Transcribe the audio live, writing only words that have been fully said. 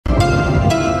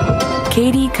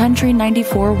Katy Country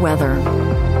 94 weather.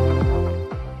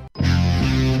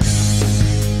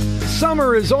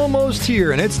 Summer is almost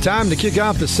here, and it's time to kick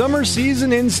off the summer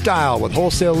season in style with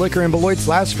Wholesale Liquor in Beloit's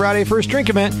last Friday First Drink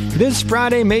event this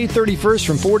Friday, May 31st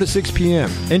from 4 to 6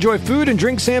 p.m. Enjoy food and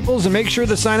drink samples and make sure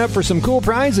to sign up for some cool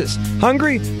prizes.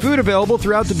 Hungry? Food available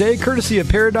throughout the day courtesy of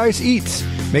Paradise Eats.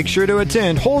 Make sure to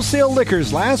attend Wholesale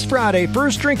Liquor's last Friday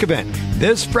First Drink event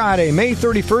this Friday, May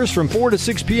 31st from 4 to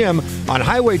 6 p.m. on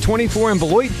Highway 24 in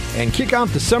Beloit and kick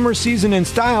off the summer season in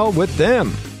style with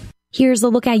them. Here's a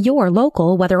look at your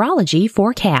local weatherology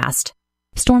forecast.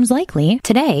 Storms likely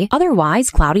today, otherwise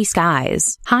cloudy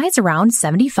skies. Highs around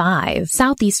 75.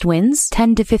 Southeast winds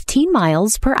 10 to 15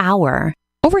 miles per hour.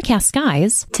 Overcast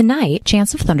skies tonight,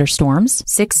 chance of thunderstorms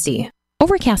 60.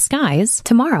 Overcast skies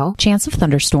tomorrow, chance of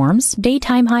thunderstorms.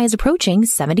 Daytime highs approaching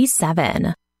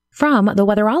 77. From the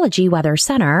Weatherology Weather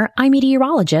Center, I'm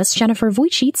meteorologist Jennifer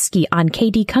Wojcicki on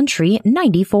KD Country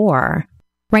 94.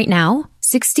 Right now,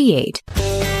 68.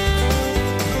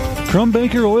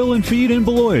 Crumbaker Oil and Feed in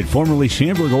Beloit, formerly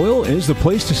Schamberg Oil, is the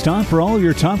place to stop for all of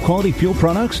your top quality fuel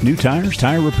products, new tires,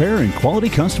 tire repair, and quality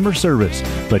customer service.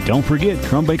 But don't forget,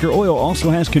 Crumbaker Oil also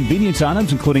has convenience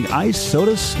items including ice,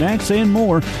 sodas, snacks, and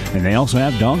more. And they also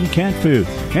have dog and cat food.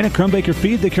 And at Crumbaker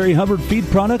Feed, they carry Hubbard feed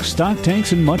products, stock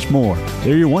tanks, and much more.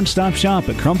 They're your one-stop shop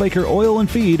at Crumbaker Oil and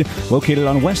Feed, located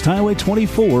on West Highway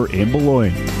 24 in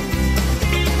Beloit.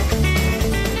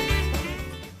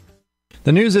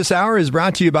 The news this hour is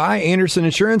brought to you by Anderson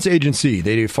Insurance Agency.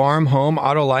 They do farm, home,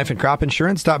 auto, life, and crop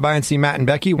insurance. Stop by and see Matt and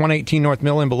Becky, 118 North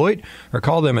Mill in Beloit, or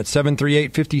call them at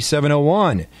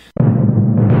 738-5701.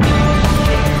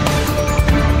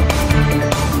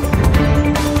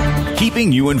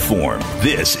 Keeping you informed,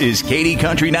 this is Katy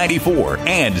Country 94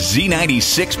 and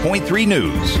Z96.3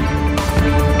 News.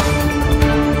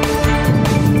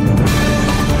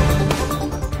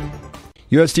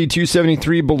 USD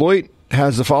 273 Beloit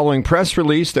has the following press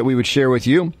release that we would share with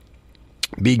you.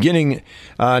 Beginning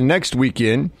next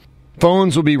weekend,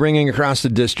 phones will be ringing across the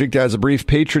district as a brief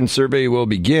patron survey will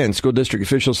begin. School district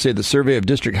officials say the survey of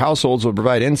district households will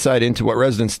provide insight into what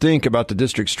residents think about the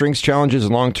district's strengths, challenges,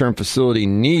 and long-term facility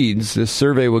needs. This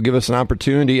survey will give us an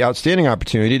outstanding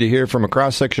opportunity to hear from a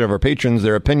cross-section of our patrons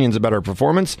their opinions about our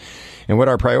performance and what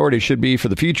our priorities should be for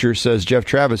the future, says Jeff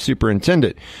Travis,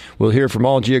 superintendent. We'll hear from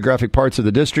all geographic parts of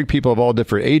the district, people of all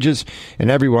different ages, and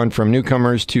everyone from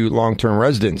newcomers to long-term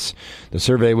residents. The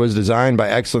survey was designed by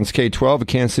Excellence K-12, a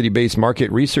Kansas City-based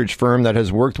market research firm that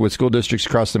has worked with school districts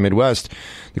across the Midwest.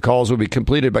 The calls will be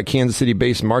completed by Kansas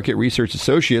City-based Market Research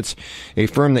Associates, a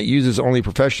firm that uses only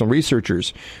professional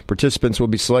researchers. Participants will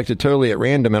be selected totally at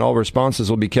random, and all responses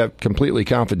will be kept completely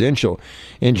confidential.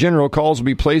 In general, calls will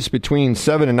be placed between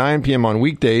 7 and 9 p.m. on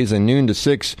weekdays and noon to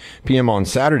 6 p.m. on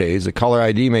Saturdays. The caller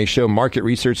ID may show Market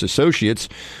Research Associates,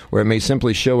 or it may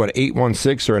simply show an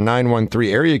 816 or a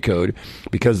 913 area code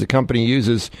because the company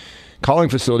uses calling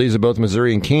facilities in both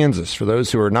Missouri and Kansas. For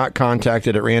those who are not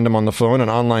contacted at random on the phone, an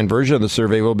online version of the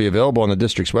survey will be available on the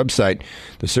district's website.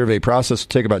 The survey process will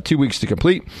take about 2 weeks to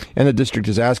complete, and the district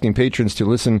is asking patrons to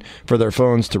listen for their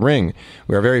phones to ring.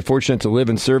 We are very fortunate to live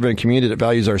and serve in a community that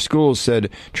values our schools,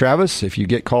 said Travis. If you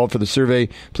get called for the survey,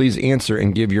 please answer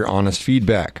and give your honest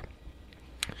feedback.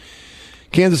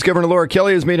 Kansas Governor Laura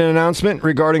Kelly has made an announcement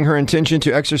regarding her intention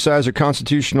to exercise her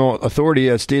constitutional authority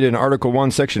as stated in Article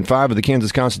 1, Section 5 of the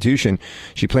Kansas Constitution.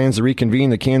 She plans to reconvene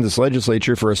the Kansas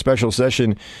legislature for a special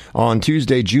session on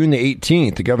Tuesday, June the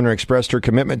 18th. The governor expressed her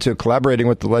commitment to collaborating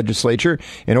with the legislature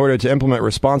in order to implement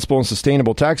responsible and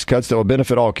sustainable tax cuts that will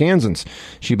benefit all Kansans.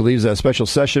 She believes that a special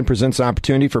session presents an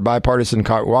opportunity for bipartisan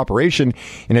cooperation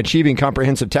in achieving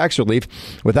comprehensive tax relief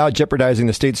without jeopardizing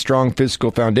the state's strong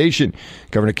fiscal foundation.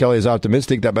 Governor Kelly is optimistic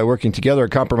that by working together, a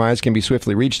compromise can be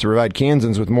swiftly reached to provide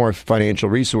Kansans with more financial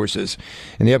resources.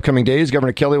 In the upcoming days,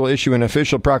 Governor Kelly will issue an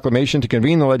official proclamation to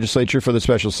convene the legislature for the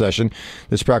special session.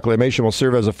 This proclamation will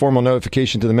serve as a formal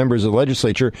notification to the members of the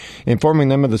legislature, informing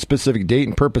them of the specific date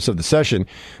and purpose of the session.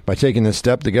 By taking this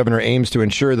step, the governor aims to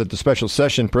ensure that the special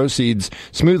session proceeds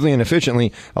smoothly and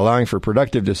efficiently, allowing for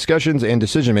productive discussions and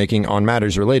decision-making on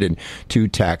matters related to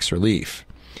tax relief.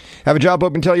 Have a job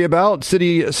open to tell you about.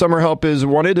 City summer help is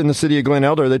wanted in the city of Glen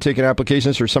Elder. They're taking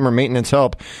applications for summer maintenance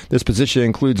help. This position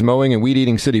includes mowing and weed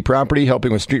eating city property,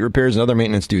 helping with street repairs and other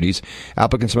maintenance duties.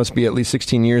 Applicants must be at least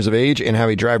 16 years of age and have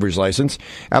a driver's license.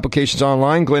 Applications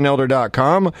online,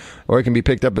 glenelder.com, or it can be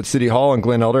picked up at City Hall in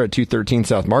Glen Elder at 213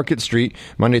 South Market Street,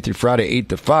 Monday through Friday, 8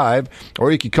 to 5,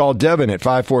 or you can call Devin at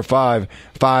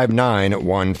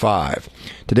 545-5915.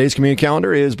 Today's community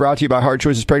calendar is brought to you by Hard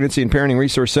Choices Pregnancy and Parenting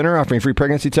Resource Center, offering free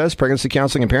pregnancy tests breast, pregnancy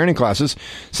counseling, and parenting classes.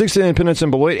 6 independents in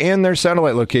Beloit and their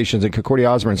satellite locations in Concordia,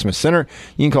 Osborne, and Smith Center.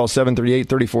 You can call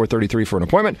 738-3433 for an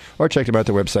appointment or check them out at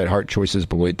their website,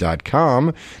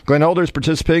 heartchoicesbeloit.com. Glen Elder is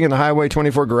participating in the Highway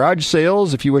 24 garage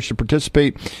sales. If you wish to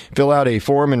participate, fill out a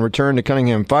form and return to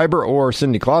Cunningham Fiber or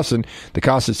Cindy Clausen. The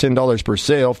cost is $10 per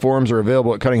sale. Forms are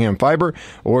available at Cunningham Fiber,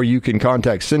 or you can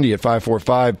contact Cindy at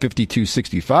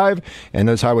 545-5265. And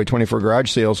those Highway 24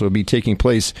 garage sales will be taking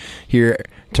place here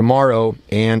tomorrow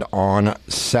and on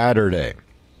Saturday.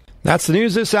 That's the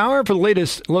news this hour. For the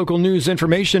latest local news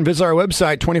information, visit our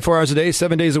website 24 hours a day,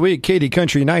 7 days a week,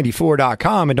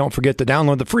 KDCountry94.com. And don't forget to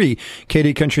download the free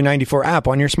KD Country 94 app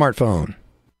on your smartphone.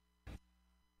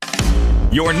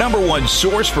 Your number one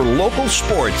source for local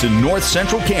sports in north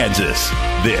central Kansas.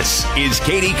 This is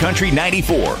KD Country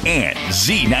 94 and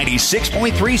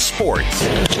Z96.3 Sports.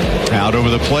 Out over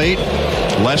the plate,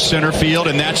 left center field,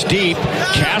 and that's deep.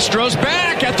 Castro's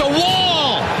back at the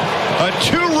wall. A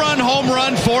 2-run home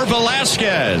run for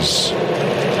Velasquez.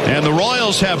 And the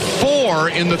Royals have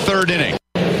 4 in the 3rd inning.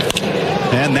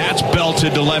 And that's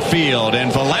belted to left field.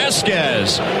 And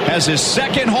Velasquez has his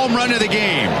 2nd home run of the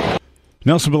game.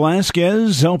 Nelson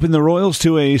Velasquez helping the Royals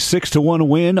to a 6-1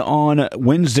 win on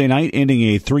Wednesday night, ending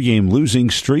a 3-game losing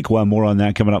streak. We'll have more on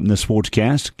that coming up in this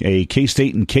sportscast. A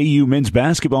K-State and KU men's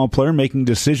basketball player making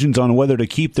decisions on whether to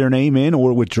keep their name in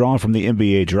or withdraw from the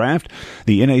NBA draft.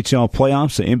 The NHL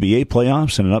playoffs, the NBA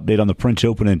playoffs, and an update on the French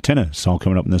Open in tennis. All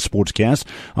coming up in this sportscast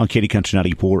on KD Country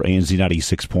 94 and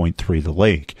Z96.3 The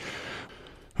Lake.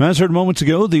 As heard moments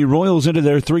ago, the Royals ended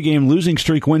their 3-game losing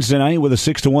streak Wednesday night with a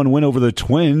 6-1 win over the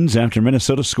Twins. After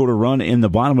Minnesota scored a run in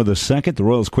the bottom of the 2nd, the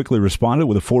Royals quickly responded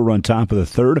with a 4-run top of the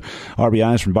 3rd.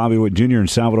 RBIs from Bobby Witt Jr. and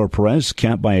Salvador Perez,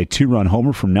 capped by a 2-run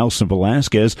homer from Nelson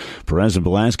Velasquez. Perez and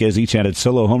Velasquez each added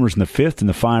solo homers in the 5th and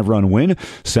the 5-run win.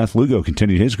 Seth Lugo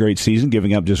continued his great season,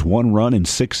 giving up just 1 run in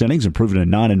 6 innings, improving to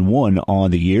 9-1 on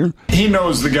the year. He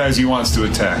knows the guys he wants to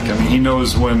attack. I mean, he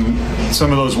knows when some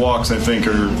of those walks, I think,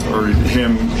 are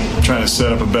him trying to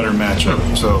set up a better matchup.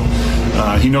 So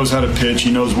he knows how to pitch.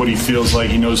 He knows what he feels like.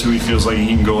 He knows who he feels like he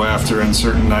can go after on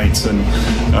certain nights. And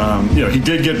he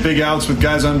did get big outs with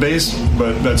guys on base,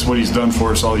 but that's what he's done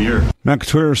for us all year. Matt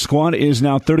Couture's squad is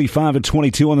now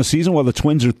 35-22 on the season, while the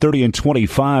Twins are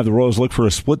 30-25. The Royals look for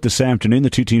a split this afternoon. The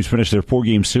two teams finished their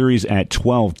 4-game series at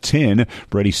 12-10.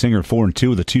 Brady Singer 4-2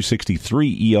 with a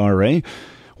 2.63 ERA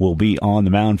will be on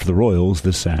the mound for the Royals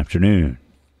this afternoon.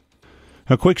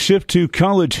 A quick shift to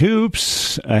college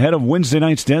hoops. Ahead of Wednesday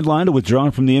night's deadline to withdraw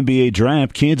from the NBA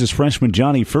draft, Kansas freshman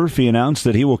Johnny Furphy announced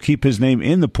that he will keep his name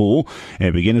in the pool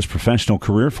and begin his professional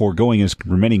career, foregoing his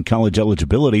remaining college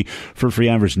eligibility. Furphy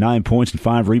averaged 9 points and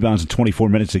 5 rebounds in 24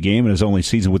 minutes a game in his only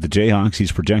season with the Jayhawks.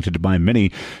 He's projected by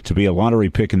many to be a lottery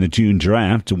pick in the June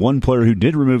draft. One player who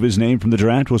did remove his name from the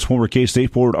draft was former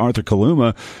K-State forward Arthur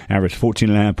Kaluma. Averaged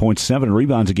 14.5 points, 7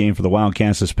 rebounds a game for the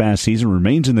Wildcats this past season.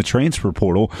 Remains in the transfer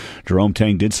portal. Jerome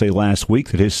Tang did say last week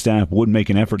that his staff would make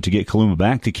an effort to get Kaluma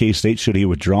back to K-State should he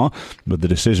withdraw, but the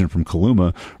decision from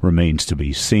Kaluma remains to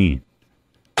be seen.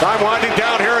 Time winding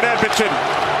down here in Edmonton.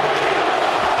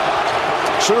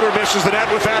 Suter misses the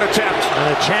net with that attempt. And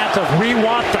a chant of "We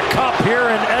want the cup" here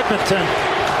in Edmonton.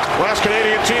 Last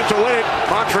Canadian team to win it,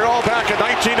 Montreal back in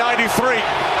 1993.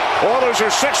 Oilers are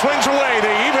 6 wins away.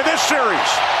 They even this series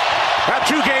at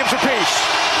 2 games apiece.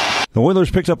 The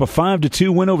Oilers picked up a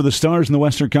 5-2 win over the Stars in the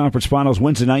Western Conference Finals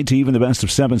Wednesday night to even the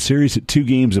best-of-7 series at 2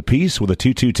 games apiece. With a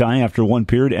 2-2 tie after 1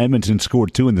 period, Edmonton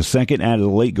scored 2 in the 2nd, added a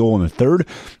late goal in the 3rd.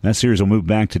 That series will move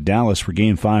back to Dallas for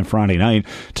Game 5 Friday night.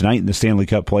 Tonight in the Stanley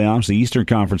Cup playoffs, the Eastern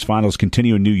Conference Finals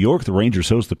continue in New York. The Rangers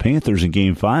host the Panthers in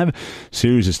Game 5.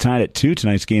 Series is tied at 2.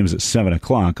 Tonight's game is at 7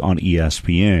 o'clock on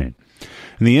ESPN.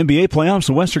 In the NBA playoffs,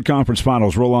 the Western Conference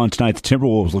Finals roll on tonight. The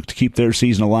Timberwolves look to keep their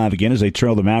season alive again as they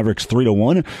trail the Mavericks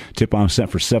 3-1. Tip-off set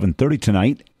for 7:30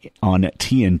 tonight on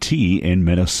TNT in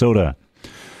Minnesota.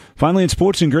 Finally, in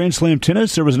sports and Grand Slam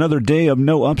tennis, there was another day of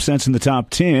no upsets in the top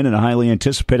 10 in a highly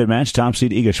anticipated match. Top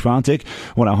seed Iga Swiatek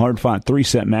won a hard-fought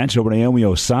 3-set match over Naomi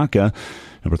Osaka.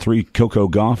 Number 3, Coco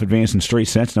Gauff advanced in straight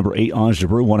sets. Number 8, Ons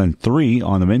Jabeur 1-3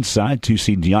 on the men's side. 2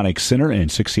 seed Yannick Sinner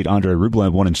and 6 seed Andrei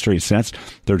Rublev won in straight sets.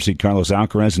 3rd seed Carlos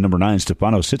Alcaraz and number 9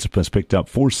 Stefanos Tsitsipas picked up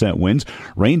 4-set wins.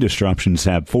 Rain disruptions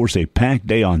have forced a packed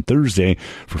day on Thursday.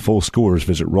 For full scores,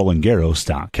 visit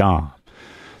RolandGarros.com.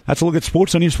 That's a look at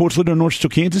sports on your sports leader in North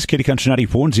Central Kansas. KD Country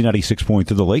 94 and Z96.3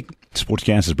 The Lake.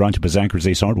 Sportscast is brought to you by Zachry's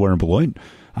Ace Hardware in Beloit.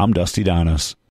 I'm Dusty Donis.